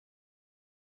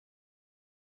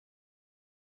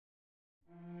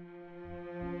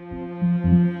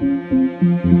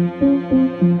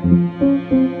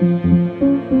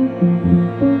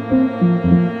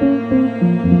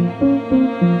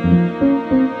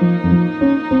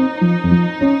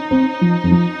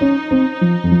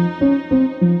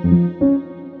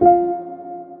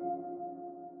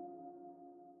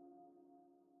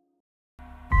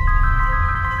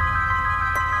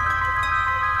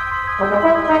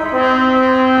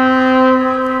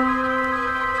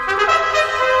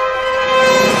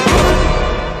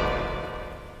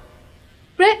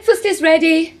Breakfast is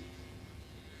ready.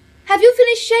 Have you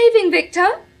finished shaving, Victor?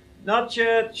 Not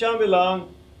yet. Shan't be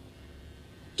long.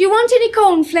 Do you want any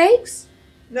cornflakes?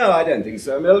 No, I don't think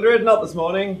so, Mildred. Not this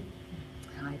morning.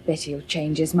 I bet he'll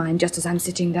change his mind just as I'm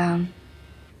sitting down.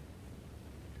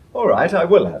 All right, I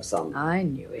will have some. I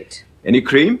knew it. Any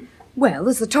cream? Well,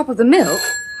 there's the top of the milk.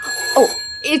 Oh,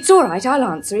 it's all right, I'll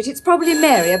answer it. It's probably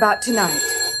Mary about tonight.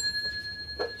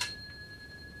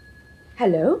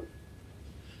 Hello?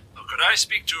 Could I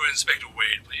speak to Inspector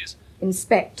Wade, please?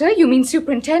 Inspector? You mean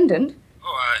superintendent? Oh,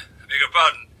 I beg your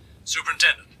pardon.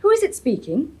 Superintendent. Who is it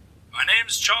speaking? My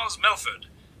name's Charles Melford.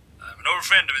 I'm an old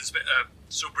friend of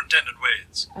Superintendent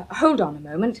Wade's. Hold on a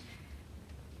moment.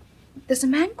 There's a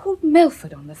man called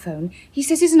Melford on the phone. He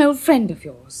says he's an old friend of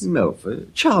yours.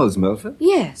 Melford? Charles Melford?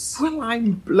 Yes. Well,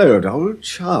 I'm blowed. Old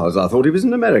Charles. I thought he was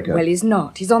in America. Well, he's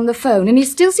not. He's on the phone, and he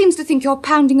still seems to think you're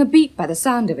pounding a beat by the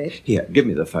sound of it. Here, give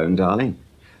me the phone, darling.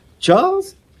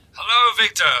 Charles? Hello,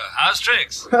 Victor. How's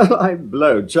tricks? Well, I'm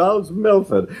blowed. Charles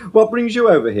Melford. What brings you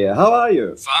over here? How are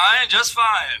you? Fine, just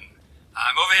fine.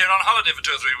 I'm over here on holiday for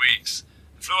 2 or 3 weeks.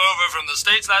 Flew over from the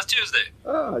States last Tuesday.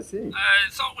 Oh, I see. I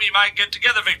thought we might get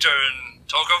together, Victor, and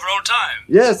talk over old times.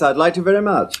 Yes, I'd like to very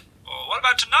much. Well, what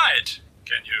about tonight?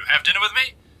 Can you have dinner with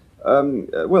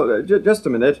me? Just a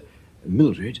minute.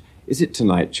 Mildred, is it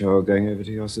tonight you're going over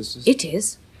to your sister's? It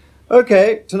is.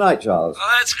 Okay, tonight, Charles.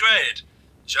 Oh, that's great.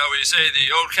 Shall we say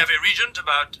the old Cafe Regent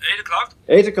about 8 o'clock?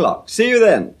 8 o'clock. See you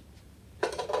then.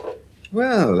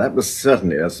 Well, that was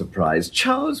certainly a surprise.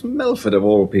 Charles Melford, of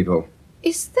all people.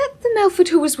 Is that the Melford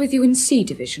who was with you in C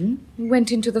Division, who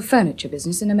went into the furniture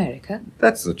business in America?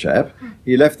 That's the chap.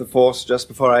 He left the force just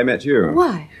before I met you.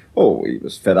 Why? Oh, he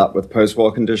was fed up with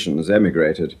post-war conditions,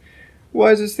 emigrated.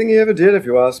 Wisest thing he ever did, if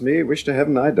you ask me. Wish to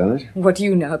heaven I'd done it. What do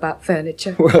you know about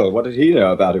furniture? Well, what did he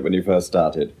know about it when he first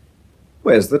started?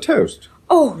 Where's the toast?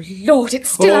 Oh, Lord, it's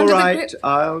still under All the right, grip.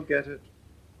 I'll get it.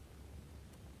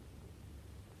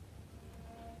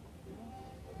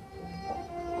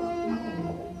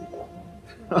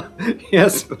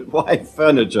 Yes, but why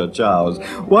furniture, Charles?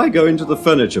 Why go into the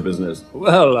furniture business?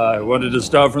 Well, I wanted to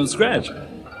start from scratch.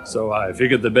 So I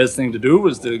figured the best thing to do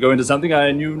was to go into something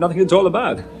I knew nothing at all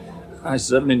about. I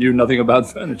certainly knew nothing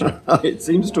about furniture. It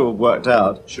seems to have worked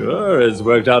out. Sure, it's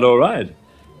worked out all right.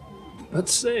 But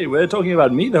say, we're talking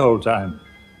about me the whole time.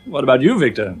 What about you,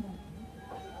 Victor?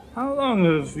 How long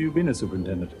have you been a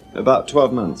superintendent? About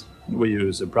 12 months. Were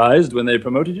you surprised when they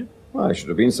promoted you? Well, I should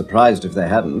have been surprised if they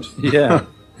hadn't. Yeah.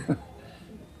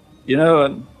 You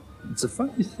know, it's a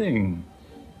funny thing.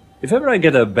 If ever I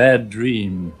get a bad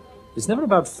dream, it's never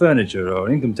about furniture or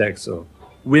income tax or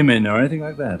women or anything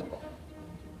like that.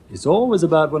 It's always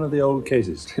about one of the old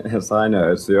cases. Yes, I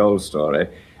know. It's the old story.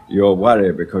 You're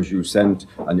worried because you sent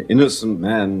an innocent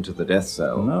man to the death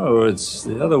cell. No, it's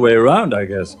the other way around, I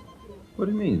guess. What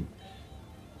do you mean?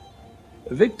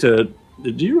 Victor,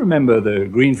 do you remember the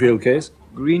Greenfield case?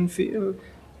 Greenfield?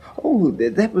 Oh,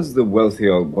 that was the wealthy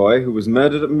old boy who was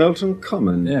murdered at Melton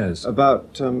Common. Yes.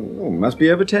 About, must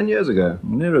be over 10 years ago.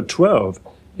 Nearer 12.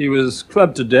 He was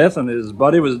clubbed to death and his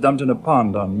body was dumped in a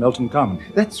pond on Melton Common.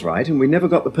 That's right, and we never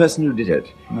got the person who did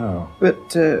it. No.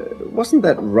 But wasn't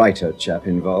that writer chap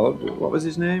involved? What was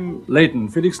his name? Leighton,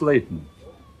 Felix Leighton.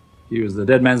 He was the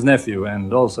dead man's nephew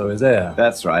and also his heir.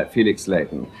 That's right, Felix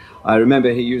Leighton. I remember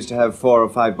he used to have 4 or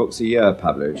 5 books a year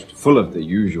published, full of the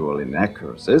usual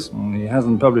inaccuracies. He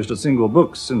hasn't published a single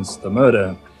book since the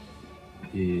murder.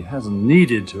 He hasn't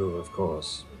needed to, of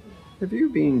course. Have you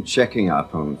been checking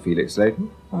up on Felix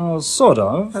Leighton? Oh, sort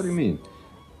of. How do you mean?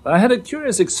 I had a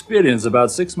curious experience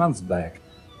about 6 months back.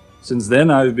 Since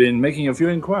then, I've been making a few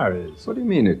inquiries. What do you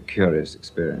mean, a curious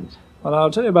experience? Well,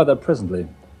 I'll tell you about that presently.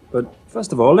 But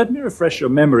first of all, let me refresh your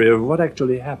memory of what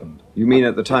actually happened. You mean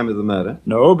at the time of the murder?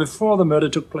 No, before the murder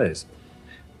took place.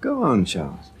 Go on,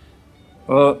 Charles.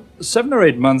 Well, 7 or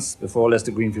 8 months before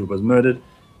Lester Greenfield was murdered,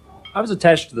 I was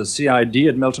attached to the CID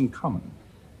at Melton Common.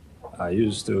 I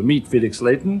used to meet Felix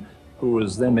Leighton, who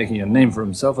was then making a name for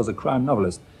himself as a crime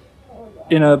novelist,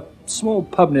 in a small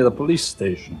pub near the police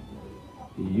station.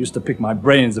 He used to pick my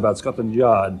brains about Scotland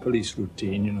Yard, police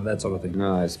routine, that sort of thing.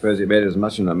 No, I suppose he made as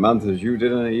much in a month as you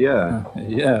did in a year.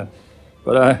 Yeah,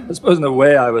 but I suppose in a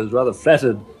way I was rather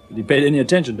flattered that he paid any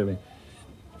attention to me.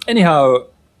 Anyhow,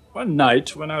 one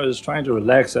night, when I was trying to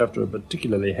relax after a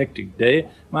particularly hectic day,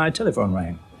 my telephone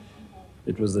rang.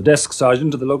 It was the desk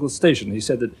sergeant at the local station. He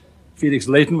said that Felix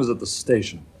Leighton was at the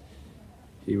station.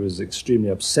 He was extremely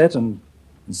upset and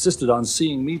insisted on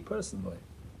seeing me personally.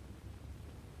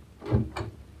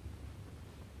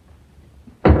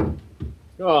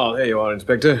 Oh, there you are,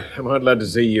 Inspector. I'm quite glad to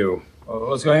see you. Oh,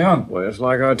 what's going on? Well, it's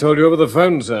like I told you over the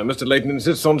phone, sir. Mr. Layton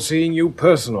insists on seeing you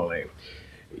personally.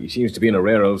 He seems to be in a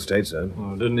rare old state, sir.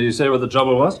 Oh, didn't he say what the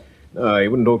trouble was? No, he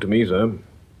wouldn't talk to me, sir.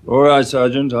 All right,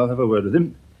 Sergeant. I'll have a word with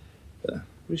him.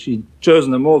 Wish he'd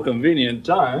chosen a more convenient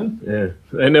time. Yeah,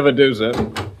 they never do, sir.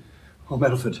 Oh,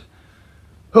 Melford.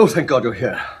 Oh, thank God you're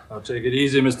here. I'll take it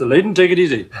easy, Mr. Layton. Take it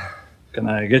easy. Can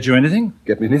I get you anything?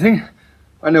 Get me anything?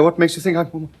 I know what makes you think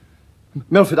I'm...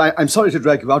 Melford, I'm sorry to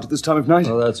drag you out at this time of night.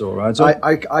 Oh, that's all right, sir.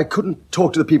 I couldn't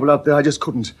talk to the people out there. I just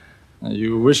couldn't.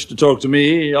 You wish to talk to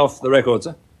me off the record,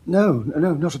 sir? No,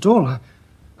 not at all.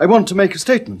 I want to make a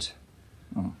statement.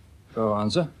 Oh, go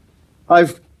on, sir.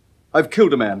 I've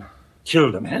killed a man.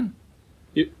 Killed a man?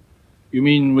 You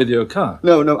mean with your car?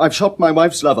 No, I've shot my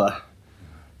wife's lover.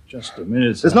 Just a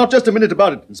minute, sir. There's not just a minute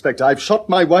about it, Inspector. I've shot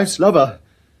my wife's lover.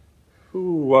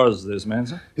 Who was this man,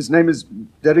 sir? His name is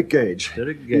Derek Gage.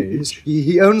 Derek Gage?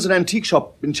 He owns an antique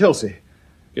shop in Chelsea.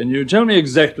 Can you tell me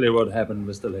exactly what happened,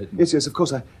 Mr. Layton? Yes, of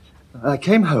course. I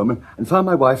came home and found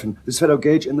my wife and this fellow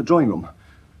Gage in the drawing room.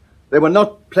 They were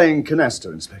not playing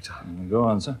canaster, Inspector. Go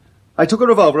on, sir. I took a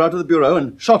revolver out of the bureau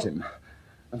and shot him.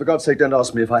 And for God's sake, don't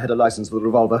ask me if I had a license for the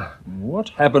revolver. What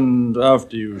happened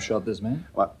after you shot this man?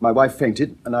 My wife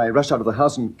fainted, and I rushed out of the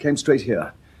house and came straight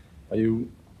here. Are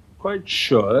you quite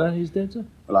sure he's dead, sir?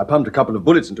 Well, I pumped a couple of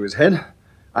bullets into his head.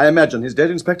 I imagine he's dead,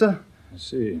 Inspector. I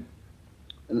see.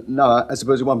 Now, I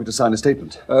suppose you want me to sign a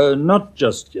statement. Not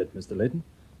just yet, Mr. Layton.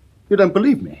 You don't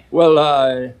believe me? Well,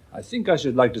 I think I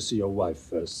should like to see your wife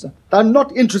first, sir. I'm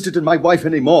not interested in my wife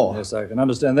anymore. Yes, I can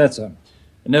understand that, sir.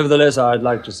 Nevertheless, I'd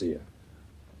like to see her.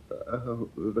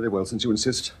 Very well, since you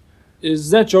insist. Is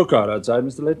that your car outside,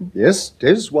 Mr. Layton? Yes, it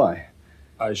is. Why?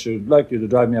 I should like you to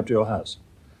drive me up to your house.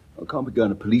 I can't be going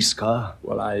in a police car.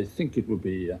 Well, I think it would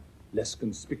be less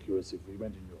conspicuous if we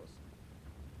went in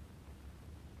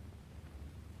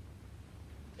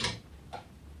yours.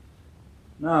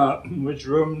 Now, which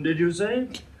room did you say?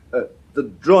 The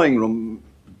drawing room,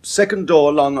 second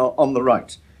door along on the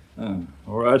right. Oh,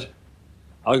 all right.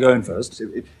 I'll go in first.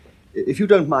 If you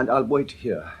don't mind, I'll wait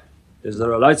here. Is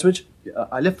there a light switch?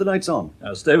 I left the lights on.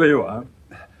 Now, stay where you are.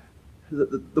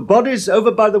 The body's over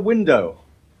by the window.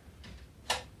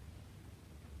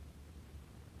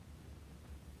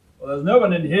 Well, there's no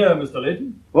one in here, Mr.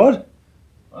 Layton. What?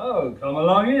 Oh, come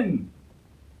along in.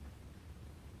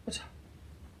 But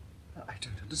I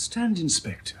don't understand,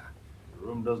 Inspector. The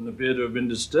room doesn't appear to have been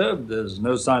disturbed. There's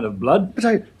no sign of blood. But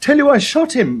I tell you, I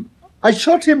shot him. I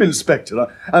shot him,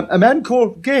 Inspector. A man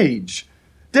called Gage.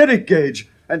 Derek Gage.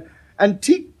 An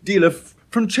antique dealer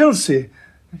from Chelsea.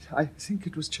 I think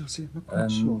it was Chelsea. I'm not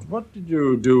quite sure. What did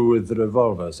you do with the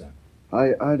revolver, sir?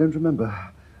 I don't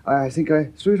remember. I think I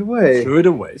threw it away. Threw it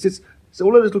away? It's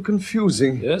all a little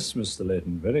confusing. Yes, Mr.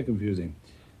 Layton, very confusing.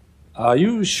 Are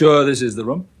you sure this is the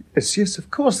room? Yes,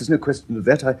 of course. There's no question of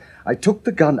that. I took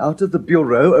the gun out of the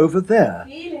bureau over there.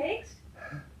 Felix?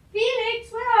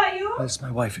 Felix, where are you? That's my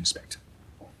wife, Inspector.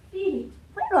 Felix,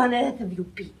 where on earth have you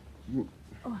been?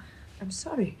 Oh, I'm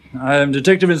sorry. I am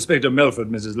Detective Inspector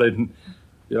Melford, Mrs. Layton.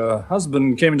 Your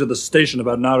husband came into the station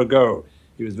about an hour ago.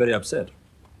 He was very upset.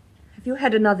 Have you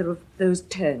had another of those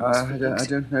turns? I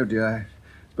don't know, dear. I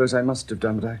suppose I must have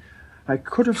done, but I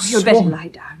could have You'd sworn... better lie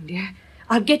down, dear.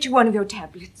 I'll get you one of your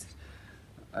tablets.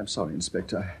 I'm sorry,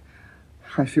 Inspector.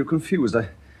 I feel confused.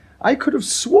 I could have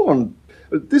sworn...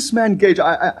 This man Gage,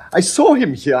 I saw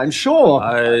him here, I'm sure.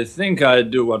 I think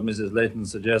I'd do what Mrs. Layton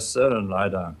suggests, sir, and lie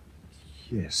down.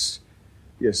 Yes,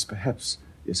 perhaps.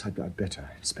 Yes, I'd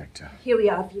better, Inspector. Here we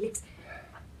are, Felix.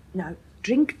 Now,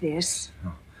 drink this.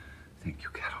 Oh, thank you,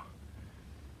 Carol.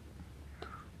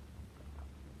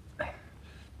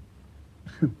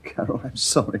 Carol, I'm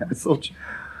sorry. I thought you...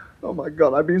 Oh, my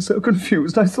God, I've been so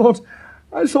confused. I thought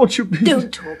you'd been...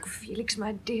 Don't talk, Felix,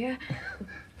 my dear.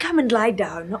 Come and lie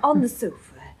down on the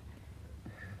sofa.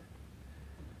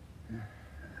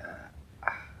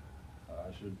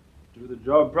 I should do the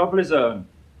job properly, sir.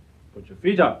 Put your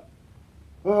feet up.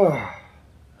 Oh,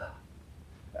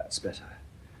 that's better.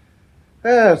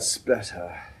 That's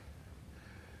better.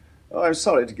 Oh, I'm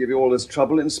sorry to give you all this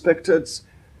trouble, Inspector. It's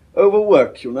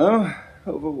overwork, you know.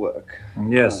 Overwork.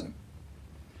 Yes, sir.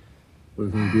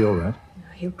 Will he be all right?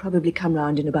 He'll probably come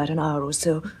round in about an hour or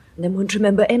so, and then won't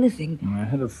remember anything. I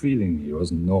had a feeling he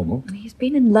wasn't normal. He's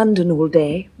been in London all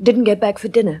day. Didn't get back for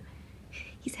dinner.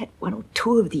 He's had one or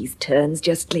two of these turns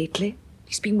just lately.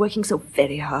 He's been working so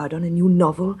very hard on a new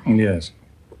novel. Yes.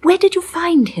 Where did you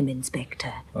find him,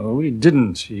 Inspector? Oh, we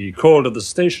didn't. He called at the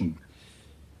station.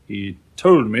 He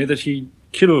told me that he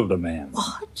killed a man.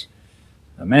 What?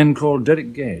 A man called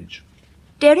Derek Gage.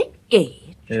 Derek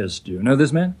Gage? Yes, do you know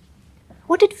this man?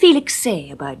 What did Felix say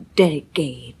about Derek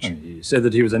Gage? He said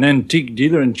that he was an antique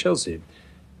dealer in Chelsea,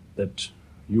 that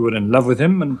you were in love with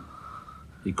him, and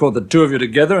he caught the two of you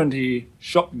together, and he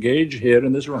shot Gage here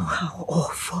in this room. How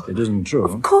awful. It isn't true.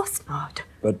 Of course not.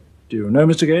 But do you know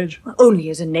Mr. Gage? Well, only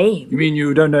as a name. You mean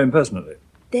you don't know him personally?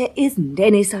 There isn't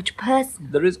any such person.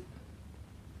 There is...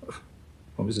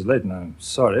 Well, Mrs. Layton, I'm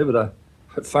sorry, but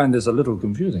I find this a little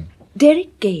confusing.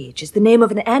 Derek Gage is the name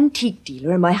of an antique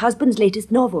dealer in my husband's latest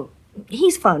novel.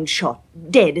 He's found shot,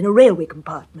 dead in a railway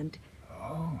compartment.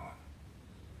 Oh.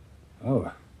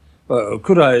 Well,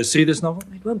 could I see this novel?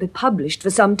 It won't be published for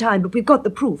some time, but we've got the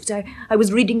proofs. I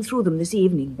was reading through them this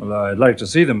evening. Well, I'd like to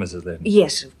see them, Mrs. Layton.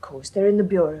 Yes, of course. They're in the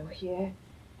bureau here.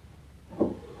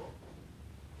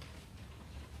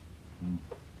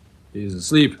 He's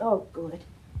asleep. Oh, good.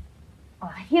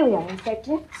 Here we are,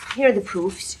 Inspector. Here are the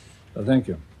proofs. Thank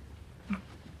you.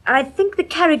 I think the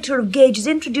character of Gage is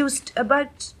introduced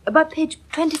about page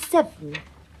 27.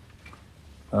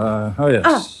 Oh, yes.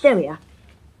 Ah, there we are.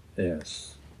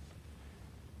 Yes.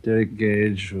 Derek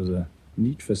Gage was a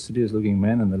neat, fastidious-looking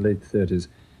man in the late 30s.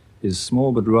 His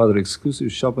small but rather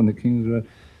exclusive shop on the King's Road.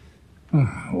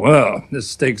 Well,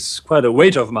 this takes quite a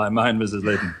weight off my mind, Mrs.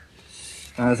 Layton.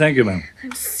 Thank you, ma'am.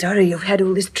 I'm sorry you've had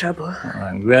all this trouble.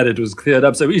 I'm glad it was cleared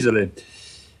up so easily.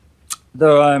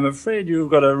 Though I'm afraid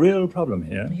you've got a real problem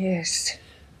here. Yes.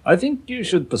 I think you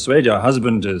should persuade your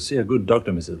husband to see a good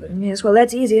doctor, Mrs. Layton. Yes, well,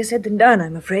 that's easier said than done,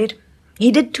 I'm afraid.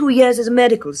 He did 2 years as a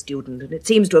medical student, and it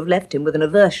seems to have left him with an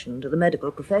aversion to the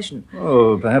medical profession.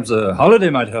 Oh, perhaps a holiday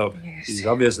might help. Yes. He's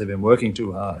obviously been working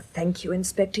too hard. Thank you,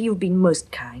 Inspector. You've been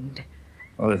most kind.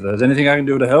 Well, if there's anything I can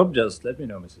do to help, just let me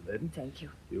know, Mrs. Layton. Thank you.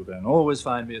 You can always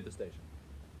find me at the station.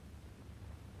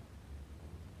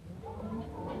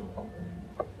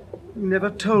 You never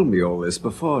told me all this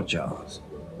before, Charles.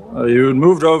 You'd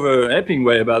moved over Epping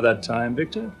way about that time,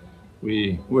 Victor.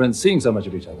 We weren't seeing so much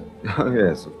of each other. Oh,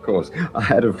 yes, of course. I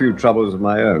had a few troubles of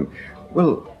my own.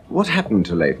 Well, what happened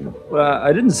to Leighton? Well,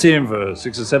 I didn't see him for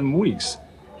 6 or 7 weeks.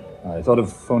 I thought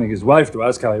of phoning his wife to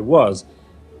ask how he was,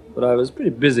 but I was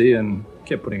pretty busy and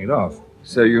kept putting it off.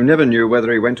 So you never knew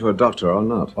whether he went to a doctor or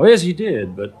not? Oh, yes, he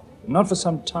did, but not for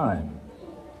some time.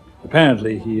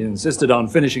 Apparently, he insisted on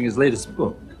finishing his latest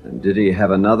book. And did he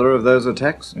have another of those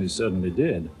attacks? He certainly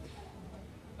did.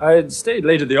 I had stayed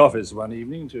late at the office one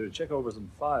evening to check over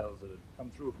some files that had come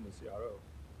through from the CRO.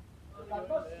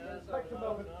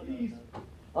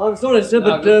 I'm sorry, sir,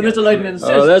 but Mr. Layton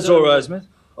insists... Oh, that's all right, Smith.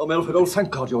 Oh, Melford, oh, thank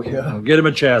God you're here. Get him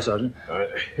a chair, Sergeant.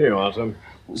 Here you are, Tom.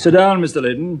 Sit down, Mr.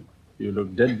 Layton. You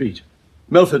look dead beat.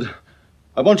 Melford,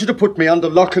 I want you to put me under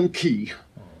lock and key.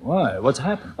 Why? What's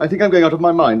happened? I think I'm going out of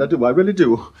my mind. I do. I really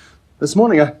do. This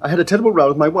morning I had a terrible row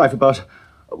with my wife about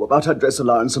her dress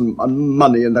allowance and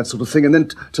money and that sort of thing. And then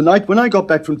tonight, when I got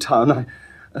back from town,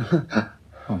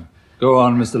 Go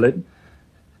on, Mr. Layton.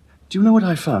 Do you know what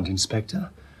I found,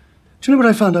 Inspector? Do you know what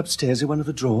I found upstairs in one of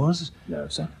the drawers? No,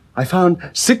 sir. I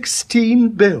found 16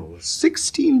 bills.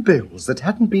 16 bills that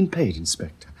hadn't been paid,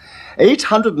 Inspector.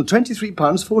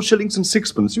 £823, 4 shillings and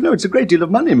sixpence. You know, it's a great deal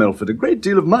of money, Melford, a great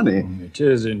deal of money. It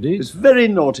is indeed. It's very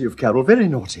naughty of Carol, very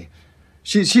naughty.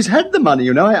 She's had the money,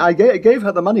 you know. I gave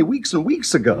her the money weeks and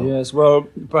weeks ago. Yes, well,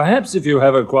 perhaps if you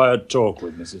have a quiet talk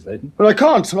with Mrs. Layton. But I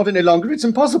can't, not any longer. It's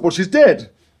impossible. She's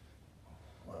dead.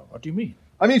 Well, what do you mean?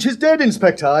 I mean, she's dead,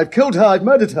 Inspector. I've killed her. I've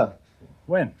murdered her.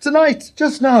 When? Tonight,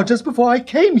 just now, just before I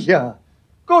came here.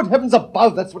 Good heavens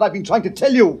above, that's what I've been trying to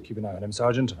tell you. Keep an eye on him,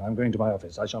 Sergeant. I'm going to my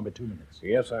office. I shan't be 2 minutes.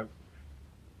 Yes, sir.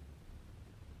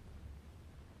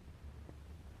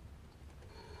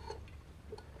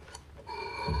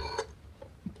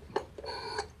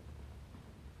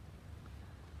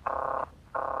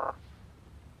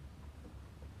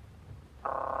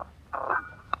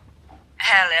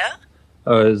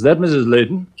 Hello? Is that Mrs.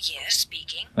 Layton? Yes,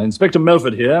 speaking. Inspector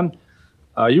Melford here.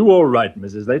 Are you all right,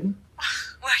 Mrs. Layton?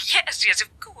 Well, yes,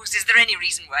 of course. Is there any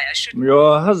reason why I shouldn't?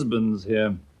 Your husband's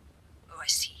here. Oh, I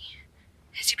see.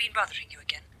 Has he been bothering you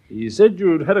again? He said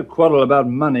you'd had a quarrel about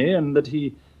money and that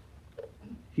he'd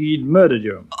murdered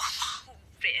you. Oh,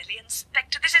 really,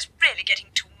 Inspector? This is really getting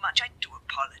too much. I do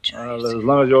apologize. Well, as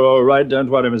long as you're all right, don't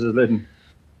worry, Mrs. Layton.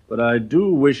 But I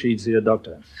do wish he'd see a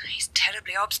doctor. He's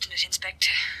terribly obstinate,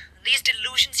 Inspector. And these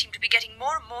delusions seem to be getting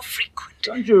more and more frequent.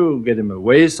 Can't you get him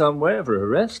away somewhere for a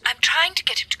rest? I'm trying to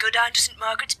get him to go down to St.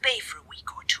 Margaret's Bay for a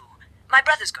week or two. My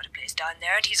brother's got a place down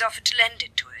there, and he's offered to lend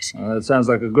it to us. That sounds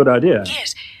like a good idea.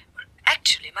 Yes. Well,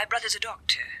 actually, my brother's a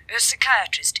doctor, a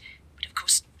psychiatrist. But, of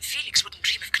course, Felix wouldn't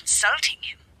dream of consulting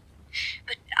him.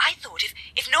 But I thought if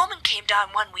Norman came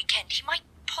down one weekend, he might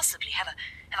possibly have a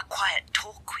quiet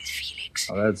talk with Felix.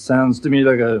 Well, that sounds to me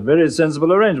like a very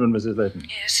sensible arrangement, Mrs. Layton.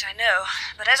 Yes, I know.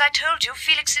 but as I told you,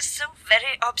 Felix is so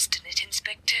very obstinate,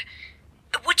 Inspector.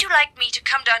 Would you like me to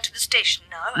come down to the station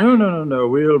now? No.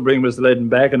 We'll bring Mr. Layton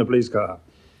back in a police car.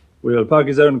 We'll park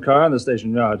his own car in the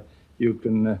station yard. You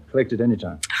can collect it any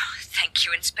time. Oh, thank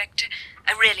you, Inspector.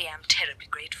 I really am terribly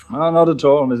grateful. Oh, not at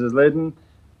all, Mrs. Layton.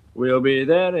 We'll be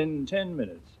there in 10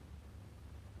 minutes.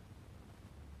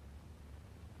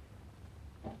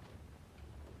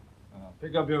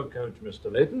 Pick up your coat,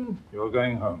 Mr. Layton. You're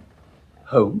going home.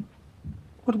 Home?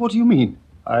 What do you mean?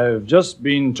 I've just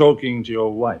been talking to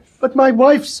your wife. But my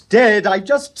wife's dead. I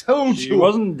just told you. She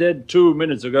wasn't dead 2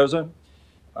 minutes ago, sir.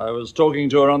 I was talking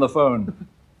to her on the phone.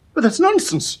 But that's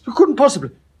nonsense. You couldn't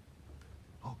possibly.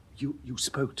 Oh, you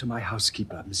spoke to my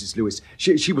housekeeper, Mrs. Lewis.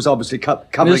 She was obviously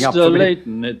covering up for Mr. me.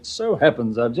 Layton, it so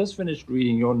happens I've just finished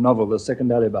reading your novel, The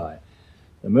Second Alibi.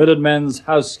 The murdered man's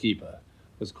housekeeper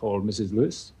was called Mrs.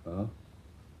 Lewis.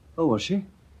 Oh, was she?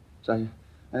 I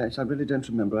really don't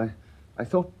remember. I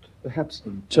thought perhaps...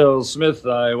 Tell Smith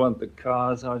I want the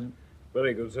car, Sergeant.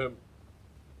 Very good, sir.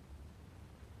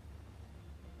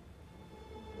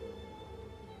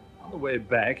 On the way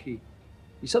back, he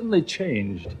suddenly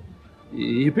changed.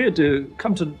 He appeared to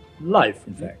come to life,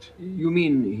 in fact. You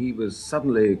mean he was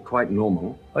suddenly quite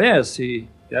normal? Oh, yes, he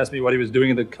asked me what he was doing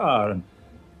in the car and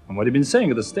what he'd been saying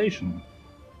at the station.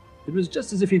 It was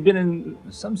just as if he'd been in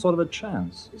some sort of a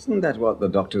trance. Isn't that what the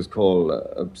doctors call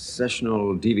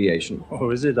obsessional deviation? Oh,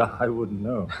 is it? I wouldn't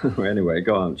know. Anyway,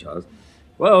 go on, Charles.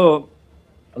 Well,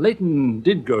 Layton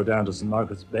did go down to St.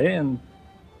 Margaret's Bay and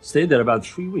stayed there about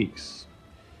 3 weeks.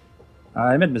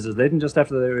 I met Mrs. Layton just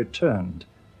after they returned.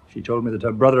 She told me that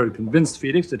her brother had convinced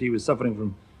Felix that he was suffering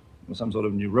from some sort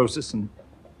of neurosis and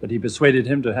that he persuaded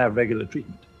him to have regular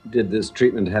treatment. Did this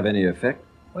treatment have any effect?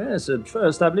 Well, yes, at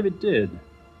first I believe it did.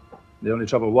 The only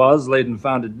trouble was Layton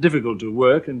found it difficult to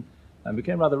work and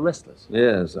became rather restless.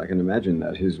 Yes, I can imagine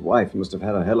that. His wife must have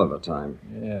had a hell of a time.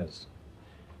 Yes.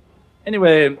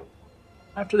 Anyway,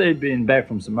 after they'd been back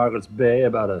from St. Margaret's Bay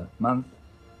about a month,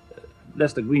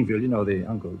 Lester Greenfield, you know, the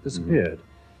uncle, disappeared.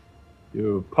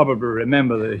 You probably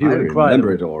remember the hue and cry. I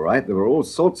remember it all right. There were all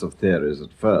sorts of theories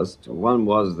at first. One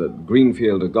was that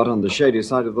Greenfield had got on the shady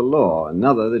side of the law.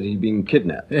 Another that he'd been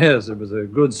kidnapped. Yes, it was a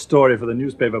good story for the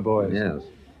newspaper boys. Yes.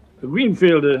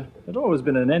 Greenfield had always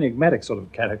been an enigmatic sort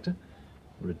of character.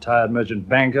 A retired merchant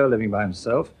banker living by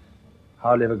himself,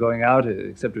 hardly ever going out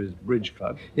except to his bridge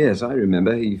club. Yes, I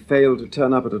remember. He failed to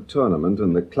turn up at a tournament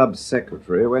and the club's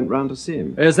secretary went round to see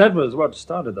him. Yes, that was what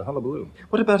started the hullabaloo.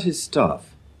 What about his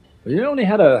staff? Well, he only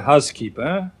had a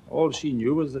housekeeper. All she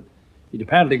knew was that he'd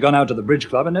apparently gone out to the bridge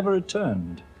club and never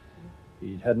returned.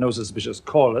 He'd had no suspicious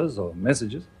callers or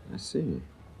messages. I see.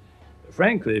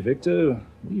 Frankly, Victor,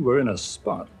 we were in a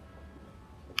spot.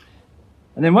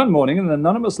 And then one morning, an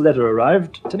anonymous letter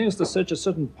arrived telling us to search a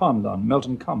certain pond on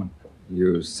Melton Common.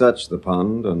 You searched the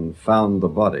pond and found the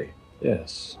body.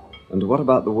 Yes. And what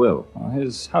about the will? Well,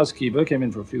 his housekeeper came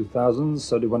in for a few thousands,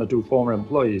 so did one or two former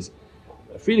employees.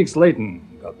 Felix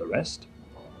Layton got the rest.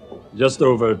 Just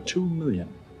over $2 million,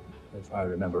 if I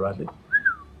remember rightly.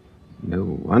 No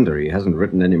wonder he hasn't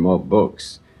written any more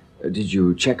books. Did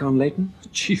you check on Layton?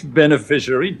 Chief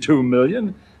beneficiary, $2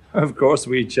 million? Of course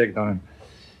we checked on him.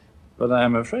 But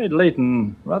I'm afraid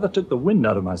Layton rather took the wind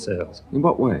out of my sails. In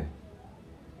what way?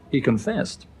 He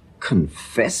confessed.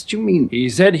 Confessed, you mean? He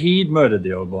said he'd murdered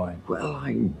the old boy. Well,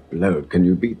 I'm blowed. Can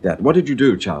you beat that? What did you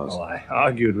do, Charles? Well, I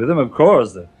argued with him, of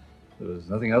course. There was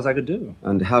nothing else I could do.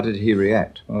 And how did he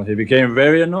react? Well, he became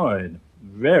very annoyed.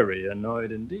 Very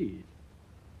annoyed indeed.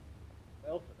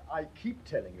 I keep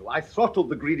telling you, I throttled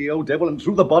the greedy old devil and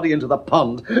threw the body into the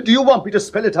pond. Do you want me to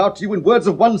spell it out to you in words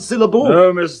of one syllable?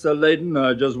 No, Mr. Layton,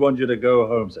 I just want you to go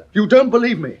home, sir. You don't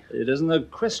believe me? It isn't a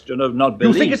question of not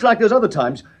believing. You think it's like those other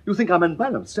times? You think I'm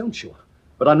unbalanced, don't you?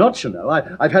 But I'm not, you know.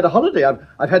 I've had a holiday.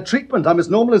 I've had treatment. I'm as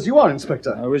normal as you are,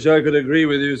 Inspector. I wish I could agree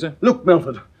with you, sir. Look,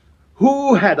 Melford,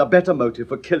 who had a better motive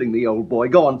for killing the old boy?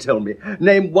 Go on, tell me.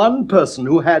 Name one person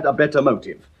who had a better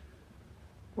motive.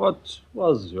 What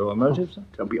was your motive, sir?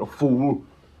 Don't be a fool.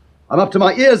 I'm up to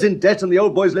my ears in debt and the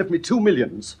old boy's left me $2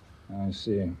 million. I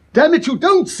see. Damn it, you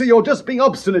don't see. You're just being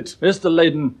obstinate. Mr.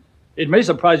 Layton, it may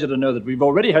surprise you to know that we've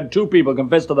already had 2 people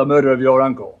confess to the murder of your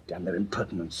uncle. Damn their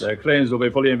impertinence. Their claims will be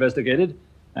fully investigated,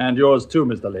 and yours too,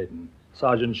 Mr. Layton.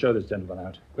 Sergeant, show this gentleman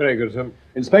out. Very good, sir.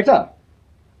 Inspector,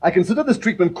 I consider this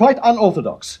treatment quite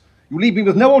unorthodox. You leave me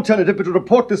with no alternative but to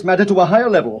report this matter to a higher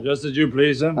level. Just as you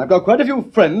please, sir. I've got quite a few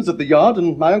friends at the yard,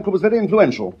 and my uncle was very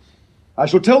influential. I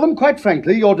shall tell them quite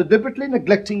frankly you're deliberately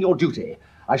neglecting your duty.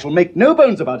 I shall make no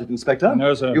bones about it, Inspector.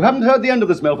 No, sir. You haven't heard the end of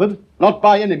this, Melford. Not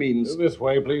by any means. This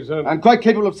way, please, sir. I'm quite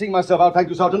capable of seeing myself out. Thank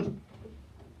you, Sergeant.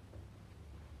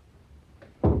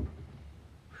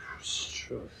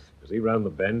 Sure. Is he round the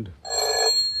bend?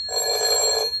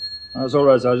 That's all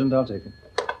right, Sergeant. I'll take it.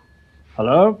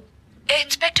 Hello?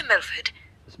 Inspector Milford.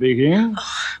 Speaking.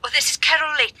 Well, this is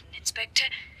Carol Layton, Inspector.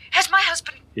 Has my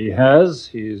husband... He has.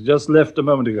 He's just left a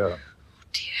moment ago. Oh,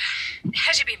 dear.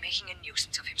 Has he been making a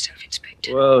nuisance of himself,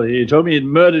 Inspector? Well, he told me he'd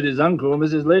murdered his uncle,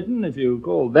 Mrs. Layton, if you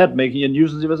call that making a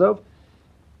nuisance of yourself.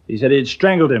 He said he'd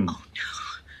strangled him. Oh,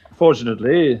 no.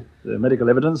 Fortunately, the medical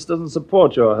evidence doesn't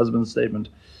support your husband's statement.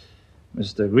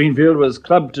 Mr. Greenfield was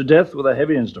clubbed to death with a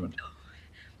heavy instrument.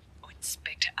 Oh,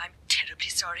 Inspector, I'm terribly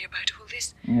sorry about all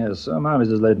this. Yes, so am I,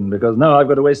 Mrs. Layton, because now I've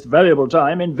got to waste valuable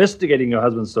time investigating your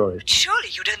husband's story. But surely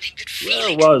you don't think that Where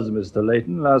Felix... was Mr.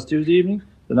 Layton last Tuesday evening,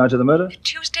 the night of the murder?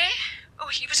 Tuesday? Oh,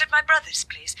 he was at my brother's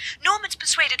place. Norman's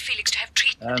persuaded Felix to have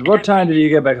treatment. And what time did he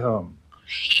get back home?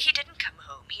 He didn't come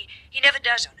home. He never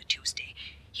does on a Tuesday.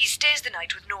 He stays the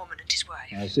night with Norman and his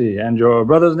wife. I see. And your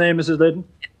brother's name, Mrs. Layton?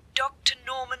 Dr.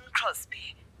 Norman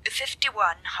Crosby,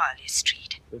 51 Harley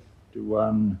Street.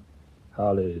 51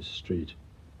 Harley Street.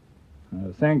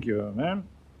 Thank you, ma'am.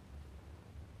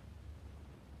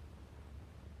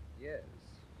 Yes,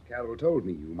 Carol told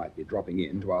me you might be dropping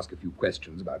in to ask a few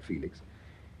questions about Felix.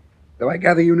 Though I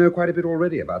gather you know quite a bit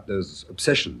already about those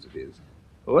obsessions of his.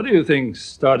 What do you think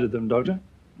started them, Doctor?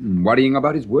 Worrying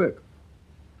about his work.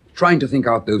 Trying to think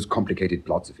out those complicated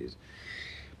plots of his.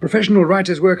 Professional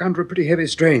writers work under a pretty heavy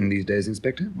strain these days,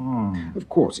 Inspector. Of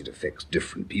course, it affects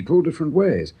different people different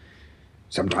ways.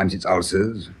 Sometimes it's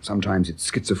ulcers, sometimes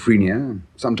it's schizophrenia,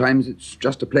 sometimes it's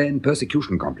just a plain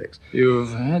persecution complex.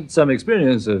 You've had some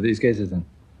experience of these cases, then?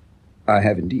 I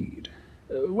have indeed.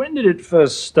 When did it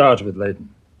first start with Layton?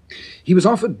 He was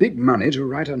offered big money to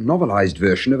write a novelized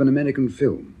version of an American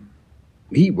film.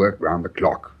 He worked round the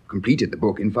clock, completed the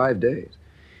book in 5 days.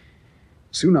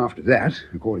 Soon after that,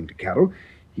 according to Carol,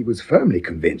 he was firmly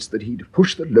convinced that he'd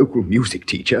pushed the local music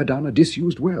teacher down a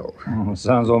disused well.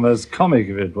 Sounds almost comic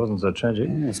if it wasn't so tragic.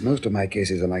 Yes, most of my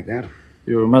cases are like that.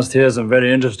 You must hear some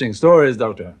very interesting stories,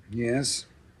 Doctor. Yes,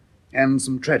 and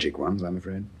some tragic ones, I'm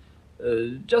afraid.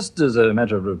 Just as a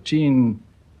matter of routine,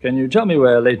 can you tell me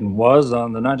where Layton was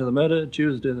on the night of the murder,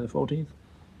 Tuesday the 14th?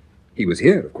 He was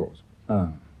here, of course.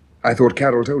 Oh. I thought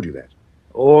Carol told you that.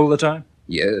 All the time?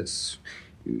 Yes.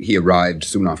 He arrived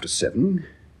soon after 7.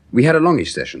 We had a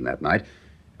longish session that night,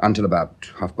 until about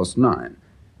 9:30.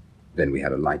 Then we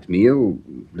had a light meal,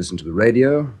 listened to the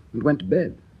radio, and went to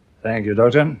bed. Thank you,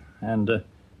 Doctor. And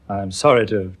I'm sorry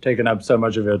to have taken up so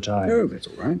much of your time. Oh, that's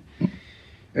all right.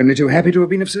 Only too happy to have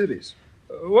been of service.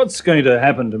 What's going to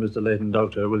happen to Mr. Layton,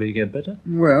 Doctor? Will he get better?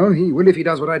 Well, he will if he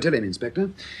does what I tell him, Inspector.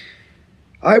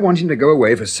 I want him to go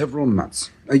away for several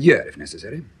months. A year, if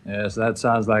necessary. Yes, that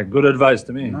sounds like good advice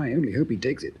to me. And I only hope he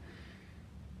takes it.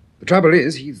 The trouble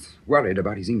is, he's worried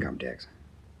about his income tax.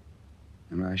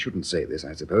 And I shouldn't say this,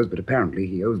 I suppose, but apparently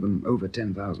he owes them over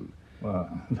 10,000.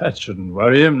 Well, that shouldn't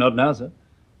worry him, not now, sir.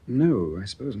 No, I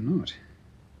suppose not.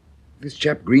 This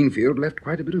chap Greenfield left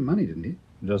quite a bit of money, didn't he?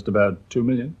 Just about 2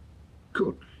 million.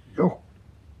 Good Lord.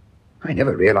 I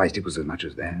never realized it was as much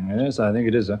as that. Yes, I think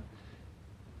it is, sir.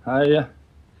 I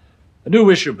do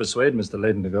wish you'd persuade Mr.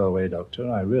 Layton to go away,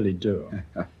 Doctor. I really do.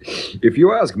 If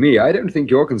you ask me, I don't think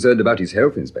you're concerned about his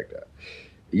health, Inspector.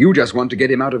 You just want to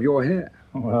get him out of your hair.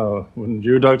 Well, wouldn't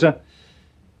you, Doctor?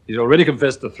 He's already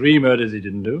confessed to 3 murders he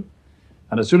didn't do.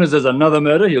 And as soon as there's another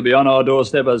murder, he'll be on our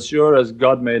doorstep as sure as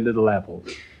God made little apples.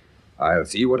 I'll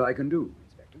see what I can do,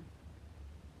 Inspector.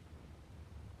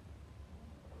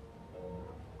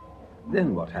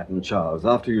 Then what happened, Charles,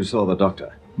 after you saw the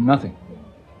doctor? Nothing.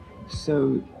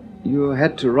 So you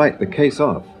had to write the case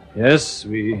off? Yes,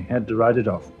 we had to write it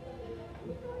off.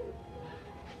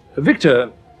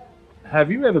 Victor,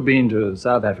 have you ever been to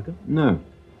South Africa? No.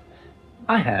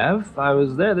 I have. I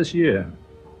was there this year.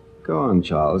 Go on,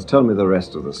 Charles. Tell me the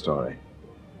rest of the story.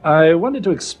 I wanted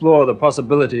to explore the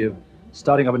possibility of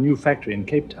starting up a new factory in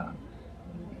Cape Town.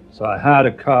 So I hired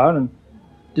a car and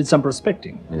did some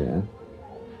prospecting. Yeah?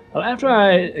 Well, after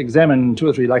I examined 2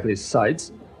 or 3 likely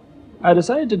sites, I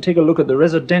decided to take a look at the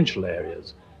residential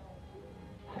areas.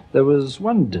 There was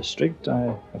one district,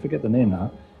 I forget the name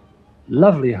now,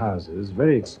 lovely houses,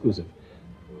 very exclusive.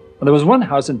 And there was one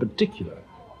house in particular,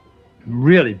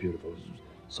 really beautiful.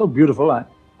 So beautiful, I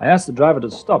asked the driver to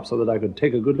stop so that I could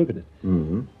take a good look at it.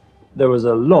 Mm-hmm. There was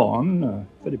a lawn, a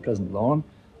very pleasant lawn,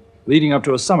 leading up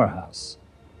to a summer house.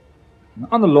 And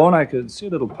on the lawn, I could see a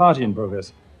little party in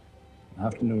progress. An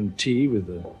afternoon tea with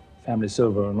the family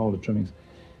silver and all the trimmings.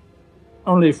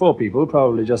 Only 4 people,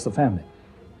 probably just the family.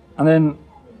 And then,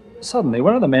 suddenly,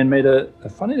 one of the men made a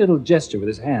funny little gesture with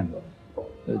his hand.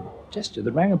 A gesture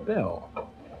that rang a bell.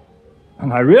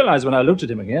 And I realized when I looked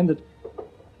at him again that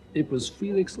it was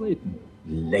Felix Leighton.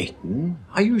 Leighton?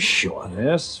 Are you sure?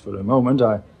 Yes, for a moment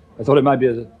I thought it might be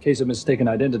a case of mistaken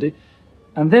identity.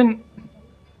 And then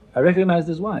I recognized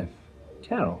his wife,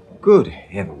 Carol. Good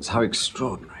heavens, how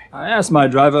extraordinary. I asked my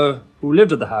driver who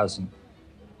lived at the house, and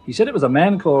he said it was a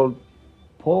man called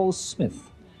Paul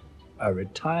Smith, a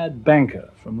retired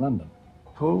banker from London.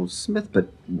 Paul Smith? But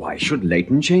why should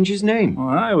Leighton change his name? Well,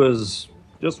 I was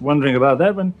just wondering about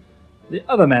that when the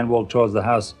other man walked towards the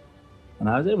house, and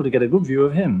I was able to get a good view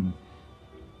of him.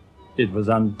 It was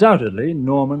undoubtedly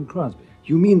Norman Crosby.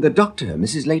 You mean the doctor,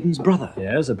 Mrs. Leighton's brother?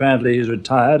 Yes, apparently he's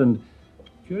retired, and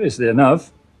curiously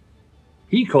enough,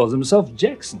 he calls himself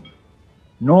Jackson.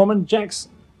 Norman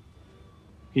Jackson.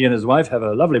 He and his wife have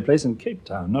a lovely place in Cape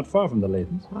Town, not far from the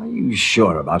Leightons. Are you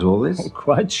sure about all this? Oh,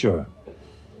 quite sure.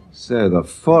 So the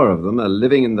four of them are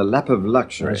living in the lap of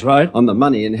luxury. That's right. On the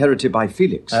money inherited by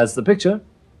Felix. That's the picture.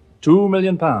 £2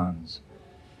 million.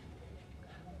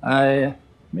 I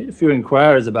made a few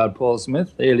inquiries about Paul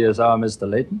Smith, alias our Mr.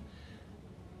 Leighton.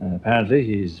 Apparently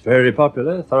he's very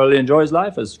popular, thoroughly enjoys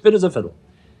life, as fit as a fiddle.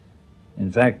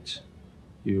 In fact,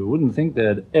 you wouldn't think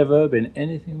there'd ever been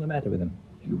anything the matter with him.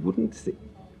 You wouldn't think...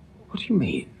 What do you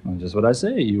mean? Well, just what I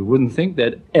say. You wouldn't think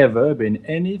there'd ever been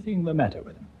anything the matter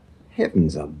with him.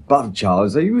 Heavens above,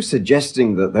 Charles, are you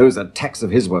suggesting that those attacks of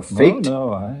his were faked?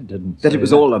 No, I didn't. That it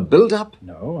was all a build-up?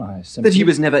 No, I simply... That he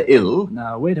was never ill?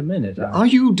 Now, wait a minute. Are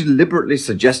you deliberately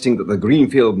suggesting that the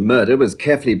Greenfield murder was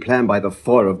carefully planned by the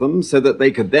four of them so that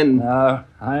they could then... No,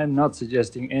 I'm not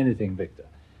suggesting anything, Victor.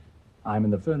 I'm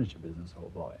in the furniture business,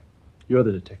 old boy. You're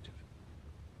the detective.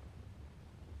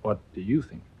 What do you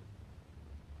think?